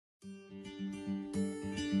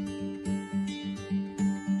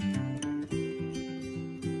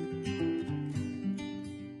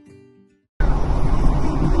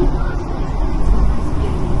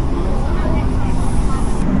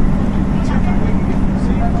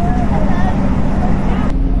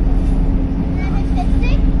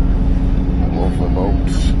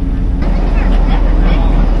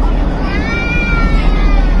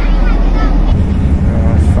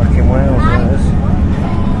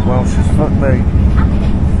me.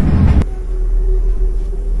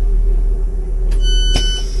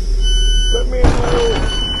 Let me out.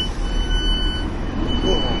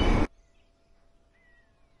 Oh.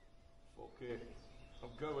 Fuck it. I'm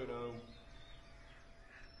going home.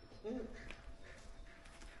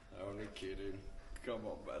 Only kidding. Come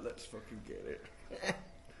on, man. Let's fucking get it.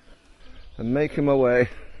 I'm making my way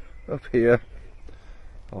up here,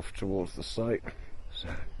 off towards the site. So,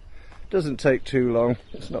 it doesn't take too long.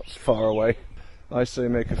 It's not far away. I say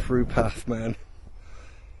make a through path, man.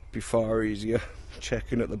 Be far easier.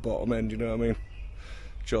 Checking at the bottom end, you know what I mean?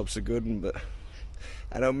 Job's a good one, but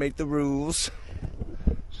I don't make the rules.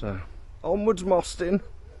 So, onwards Mostin.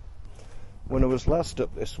 When I was last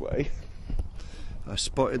up this way, I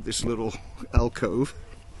spotted this little alcove,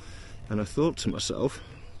 and I thought to myself,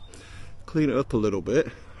 clean it up a little bit.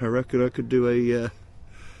 I reckon I could do a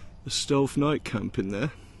stealth night camp in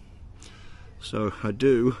there. So I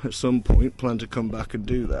do, at some point, plan to come back and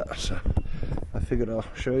do that. So I figured I'll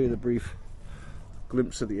show you the brief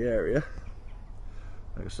glimpse of the area.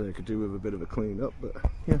 Like I say, I could do with a bit of a clean up, but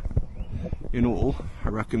yeah, in all, I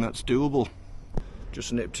reckon that's doable.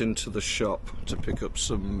 Just nipped into the shop to pick up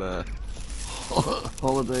some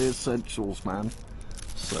holiday essentials, man.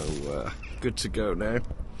 So good to go now.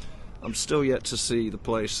 I'm still yet to see the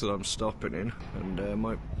place that I'm stopping in, and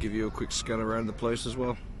might give you a quick scan around the place as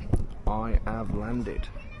well. I have landed.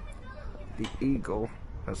 The Eagle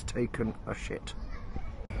has taken a shit.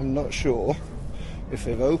 I'm not sure if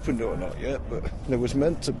they've opened it or not yet, but there was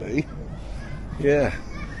meant to be. Yeah,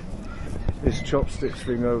 this chopsticks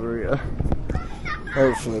thing over here.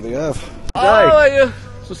 Hopefully they have. Oh, how are you?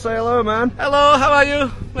 So say hello, man. Hello, how are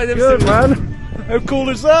you? My name's Good, Simon. man. How cool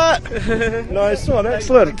is that? Nice one,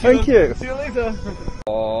 excellent. Thank you. See you later.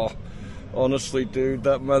 Oh, honestly, dude,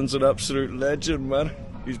 that man's an absolute legend, man.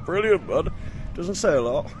 He's brilliant, man. Doesn't say a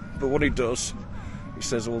lot, but when he does, he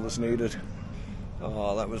says all that's needed.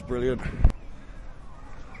 Oh, that was brilliant.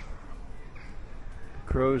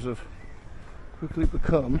 Crows have quickly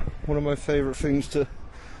become one of my favourite things to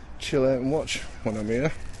chill out and watch when I'm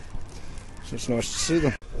here. So it's nice to see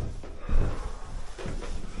them.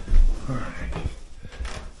 Alright,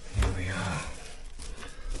 here we are.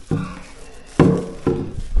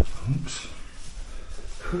 Oops.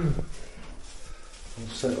 I'll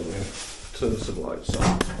settle in, turn some lights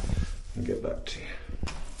on, and get back to you.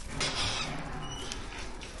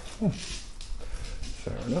 Oh,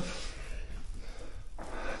 fair enough.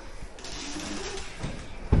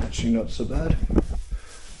 Actually not so bad.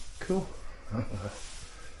 Cool. I'll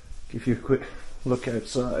give you a quick look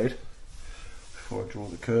outside before I draw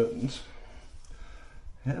the curtains.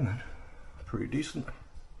 Yeah, man, pretty decent.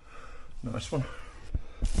 Nice one.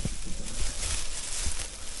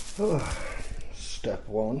 Oh, step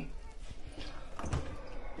one.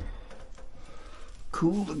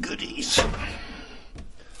 Cool the goodies.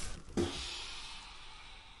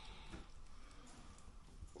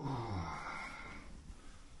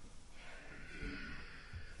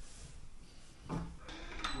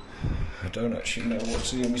 I don't actually know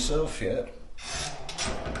what's in myself yet.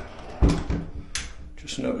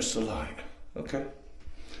 Just noticed the light. Okay.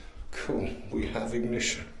 Cool. We have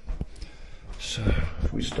ignition. So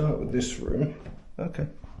if we start with this room. Okay.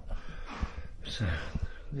 So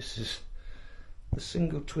this is the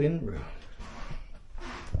single twin room.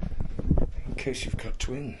 In case you've got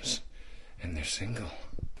twins and they're single.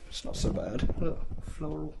 It's not so bad. Look,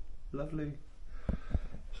 floral, lovely.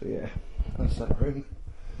 So yeah, that's that room.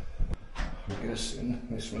 I'm guessing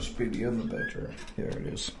this must be the other bedroom. Here it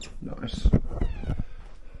is. Nice.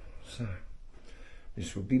 So,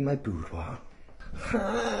 this will be my boudoir.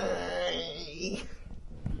 Hi!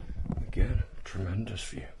 Again, tremendous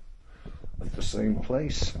view of the same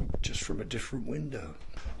place, just from a different window.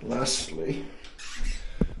 Lastly,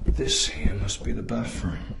 this here must be the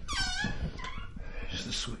bathroom. There's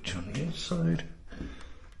the switch on the inside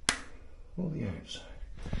or the outside.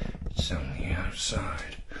 It's on the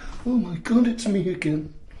outside. Oh my god, it's me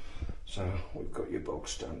again. So we've got your bog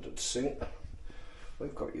standard sink.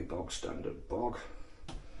 We've got your bog standard bog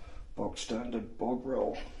standard bog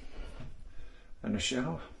roll, and a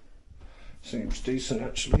shower. Seems decent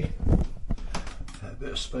actually. A bit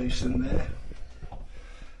of space in there,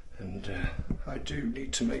 and I do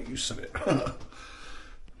need to make use of it.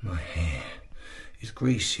 My hair is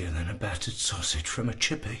greasier than a battered sausage from a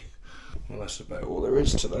chippy. Well, that's about all there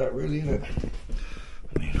is to that, really, isn't it?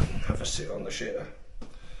 I mean, have a sit on the shitter.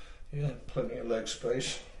 Yeah, plenty of leg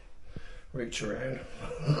space. Reach around.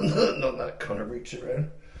 Not that kind of reach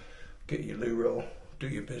around. Get your loo roll, do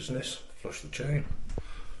your business, flush the chain.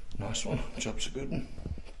 Nice one, job's a good one.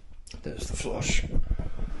 There's the flush.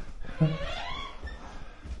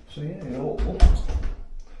 So yeah, in all,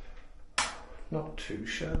 not too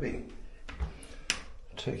shabby.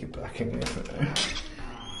 Take it back in here for now.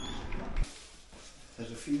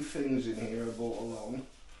 There's a few things in here I brought along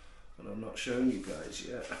that I've not shown you guys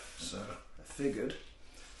yet, so I figured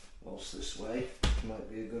whilst this way it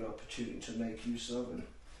might be a good opportunity to make use of and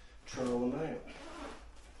trial them out.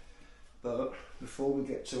 But before we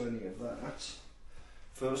get to any of that,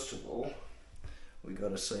 first of all, we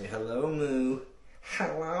gotta say hello, Moo.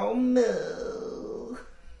 Hello, Moo.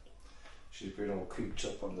 She's been all cooped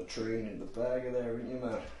up on the train in the bag of there, haven't you,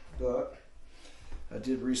 man? But I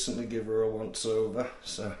did recently give her a once over,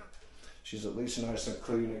 so she's at least nice and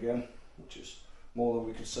clean again, which is more than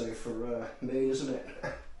we could say for me, isn't it?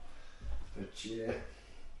 But yeah,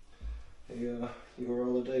 your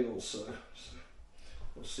holiday also, so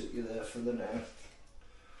we'll sit you there for the now.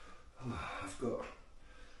 Oh, I've got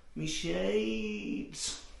me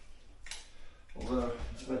shades. Although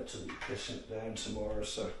it's meant to be pissing it down tomorrow,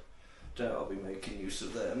 so doubt I'll be making use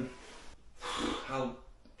of them. I'll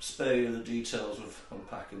spare you the details of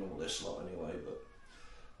unpacking all this lot anyway,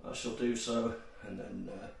 but I shall do so and then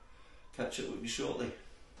catch up with you shortly.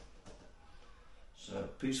 So,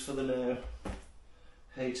 peace for the now.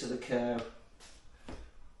 Hey to the cow.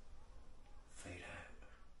 Fade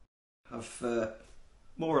out. I've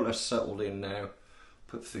more or less settled in now,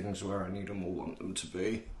 put things where I need them or want them to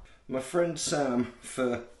be. My friend Sam,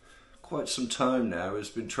 for quite some time now, has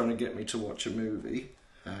been trying to get me to watch a movie,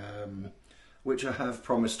 which I have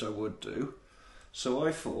promised I would do. So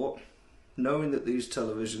I thought, knowing that these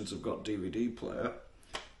televisions have got DVD player,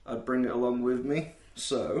 I'd bring it along with me.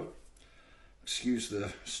 So, excuse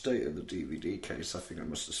the state of the DVD case, I think I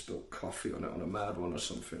must have spilled coffee on it on a mad one or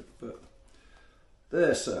something. But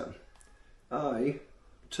there, Sam, I,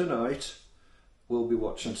 tonight, will be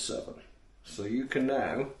watching Seven. So you can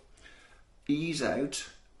now ease out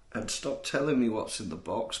and stop telling me what's in the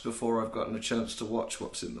box before I've gotten a chance to watch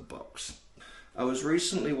what's in the box. I was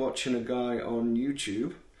recently watching a guy on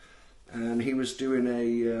YouTube, and he was doing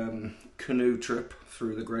a canoe trip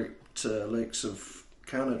through the Great Lakes of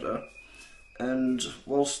Canada, and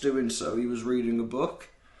whilst doing so he was reading a book,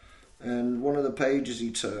 and one of the pages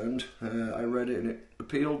he turned, I read it and it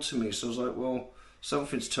appealed to me, so I was like, well,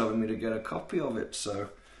 something's telling me to get a copy of it, so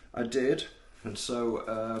I did. And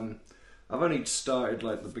so I've only started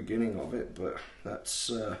like the beginning of it, but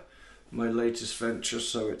that's my latest venture.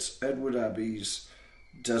 So it's Edward Abbey's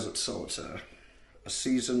Desert Solitaire, A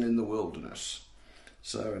Season in the Wilderness.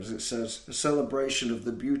 So as it says, a celebration of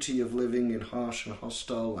the beauty of living in harsh and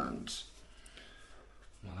hostile lands.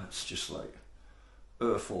 Well, that's just like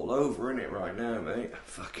earth all over, isn't it, right now, mate?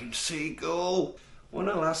 Fucking seagull! When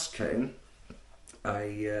I last came,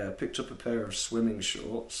 I picked up a pair of swimming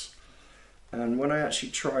shorts, and when I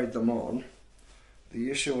actually tried them on,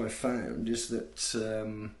 the issue I found is that,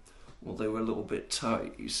 well, they were a little bit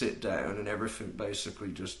tight. You sit down and everything basically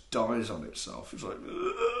just dies on itself. It's like,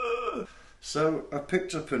 ugh. So I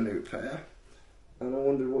picked up a new pair, and I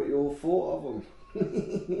wondered what you all thought of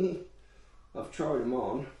them. I've tried them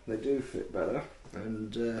on. They do fit better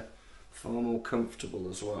and far more comfortable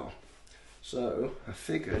as well. So I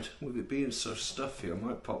figured, with it being so stuffy, I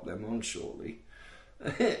might pop them on shortly.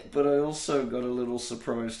 But I also got a little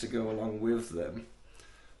surprise to go along with them.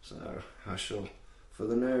 So I shall, for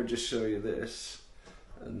the now, just show you this,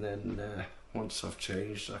 and then once I've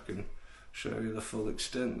changed, I can show you the full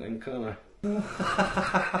extent then, can't I?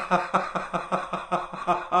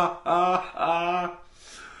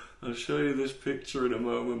 I'll show you this picture in a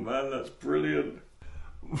moment, man. That's brilliant.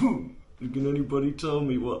 Can anybody tell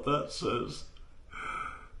me what that says?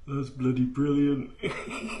 That's bloody brilliant.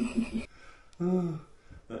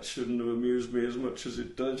 That shouldn't have amused me as much as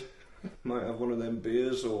it did. Might have one of them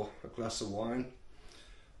beers or a glass of wine.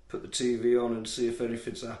 Put the TV on and see if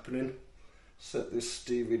anything's happening. Set this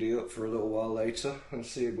DVD up for a little while later and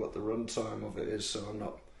see what the runtime of it is, so I'm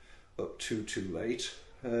not up too late.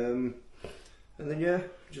 And then yeah,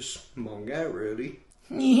 just mong out really.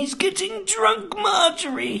 He's getting drunk,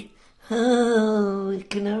 Marjorie. Oh, it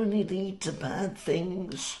can only lead to bad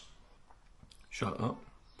things. Shut up.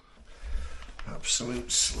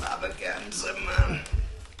 Absolute slavaganza, man.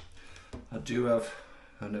 I do have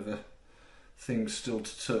another thing still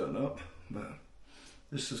to turn up, but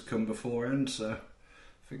this has come beforehand, so I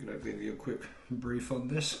figured I'd give you a quick brief on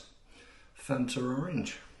this. Fanta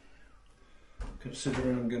Orange.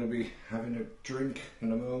 Considering I'm going to be having a drink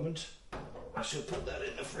in a moment, I shall put that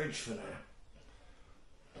in the fridge for now.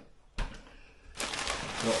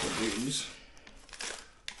 Got with these,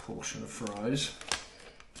 portion of fries,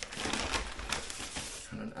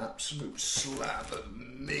 and an absolute slab of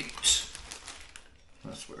meat.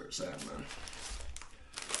 That's where it's at, man.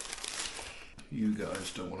 You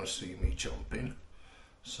guys don't want to see me chomping,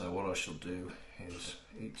 so what I shall do is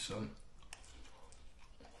eat some.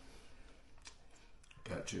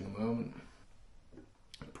 Catch you in a moment.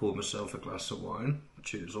 Pour myself a glass of wine.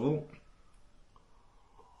 Cheers all.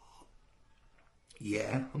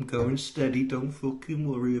 Yeah, I'm going steady, don't fucking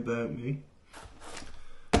worry about me.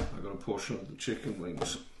 I got a portion of the chicken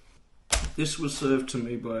wings. This was served to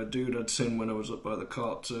me by a dude I'd seen when I was up by the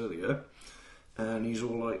carts earlier, and he's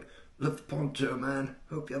all like, "Love the ponto, man,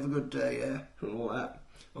 hope you have a good day, yeah?" and all that.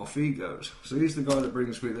 Off he goes. So he's the guy that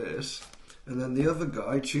brings me this, and then the other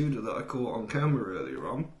guy, Tudor, that I caught on camera earlier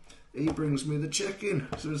on, he brings me the chicken.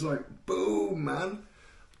 So it's like, boom, man.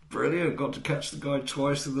 Brilliant, got to catch the guy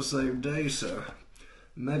twice in the same day, so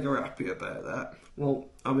mega happy about that. Well,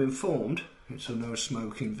 I'm informed it's a no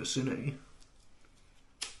smoking vicinity.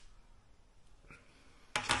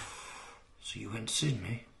 So you went to see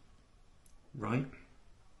me, right?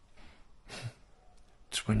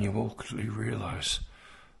 It's when you awkwardly realise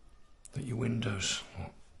that your window's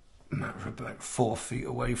a matter of about 4 feet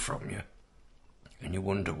away from you, and you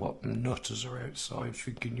wonder what nutters are outside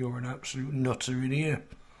thinking you're an absolute nutter in here.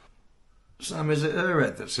 Sam, is it her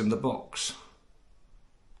head that's in the box?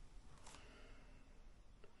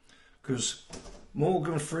 Because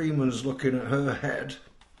Morgan Freeman's looking at her head,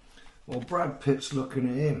 while Brad Pitt's looking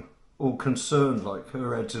at him, all concerned like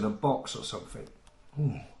her head's in a box or something.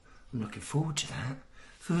 Ooh, I'm looking forward to that.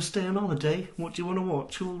 First day on holiday, what do you want to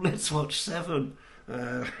watch? Oh, let's watch Seven.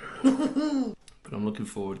 But I'm looking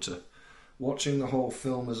forward to watching the whole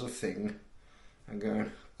film as a thing and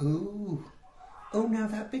going, ooh, oh, now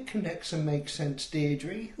that bit connects and makes sense,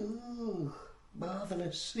 Deirdre. Ooh,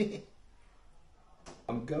 marvellous.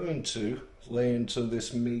 I'm going to lay into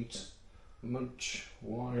this meat, munch,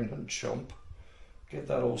 wine and chomp, get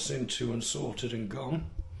that all seen to and sorted and gone.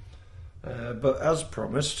 But as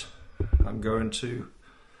promised, I'm going to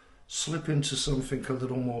slip into something a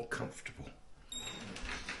little more comfortable.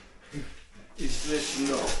 Is this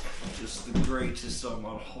not just the greatest I'm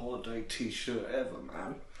on holiday t-shirt ever,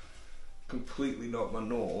 man? Completely not my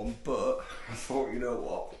norm, but I thought, you know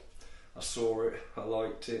what? I saw it, I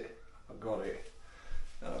liked it, I got it,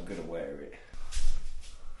 and I'm gonna wear it.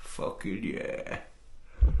 Fucking yeah.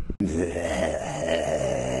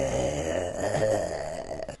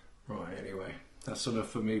 Right, anyway, that's enough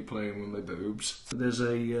for me playing with my boobs. There's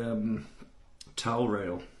a towel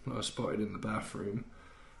rail that I spotted in the bathroom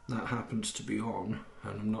that happens to be on,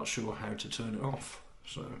 and I'm not sure how to turn it off,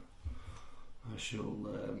 so I shall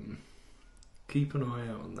keep an eye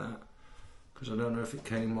out on that, because I don't know if it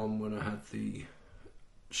came on when I had the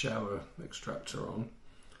shower extractor on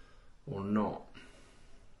or not.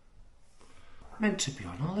 Meant to be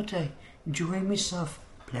on holiday, enjoying myself,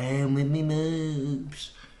 playing with me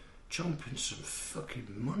moves, chomping some fucking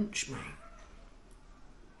munch, mate.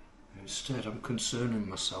 Instead, I'm concerning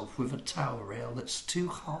myself with a towel rail that's too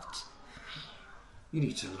hot. You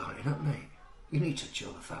need to lighten up, mate. You need to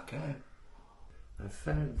chill the fuck out. I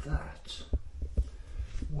found that,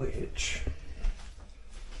 which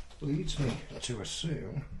leads me to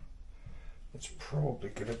assume it's probably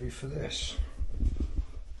going to be for this.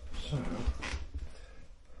 So,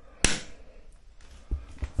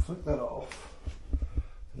 flick that off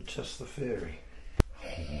and test the theory.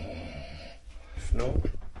 If not,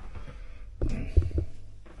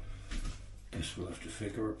 guess we'll have to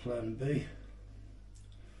figure a plan B.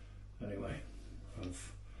 Anyway,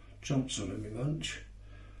 I've chomped some in my munch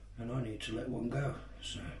and I need to let one go,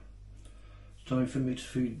 so it's time for me to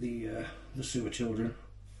feed the sewer children.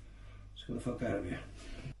 Let's get the fuck out of here.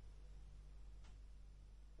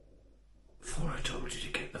 Before I told you to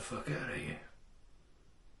get the fuck out of here.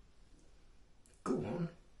 Go on,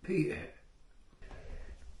 Peter.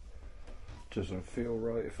 Doesn't feel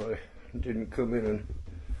right if I didn't come in and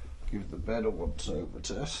give the bed a once-over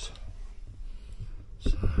test.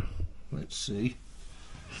 So, let's see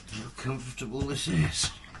how comfortable this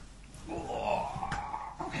is. Oh.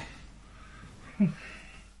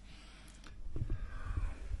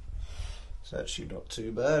 It's actually not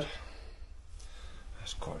too bad.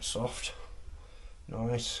 It's quite soft.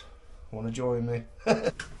 Nice. Want to join me?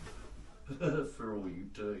 For all you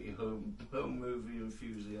dirty home movie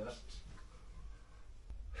enthusiasts.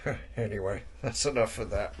 Anyway, that's enough of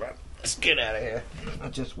that, man. Let's get out of here. I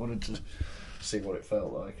just wanted to see what it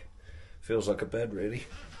felt like. Feels like a bed, really.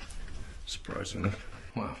 Surprisingly.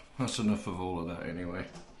 Well, that's enough of all of that anyway.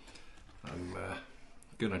 I'm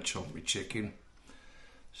gonna chomp my chicken.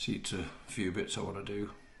 See to a few bits I want to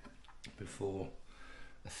do before,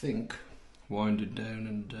 I think, winding down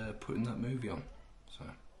and putting that movie on. So,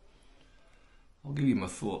 I'll I'll give you my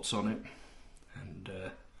thoughts on it, and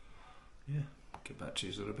yeah, get back to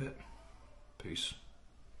you in a bit. Peace.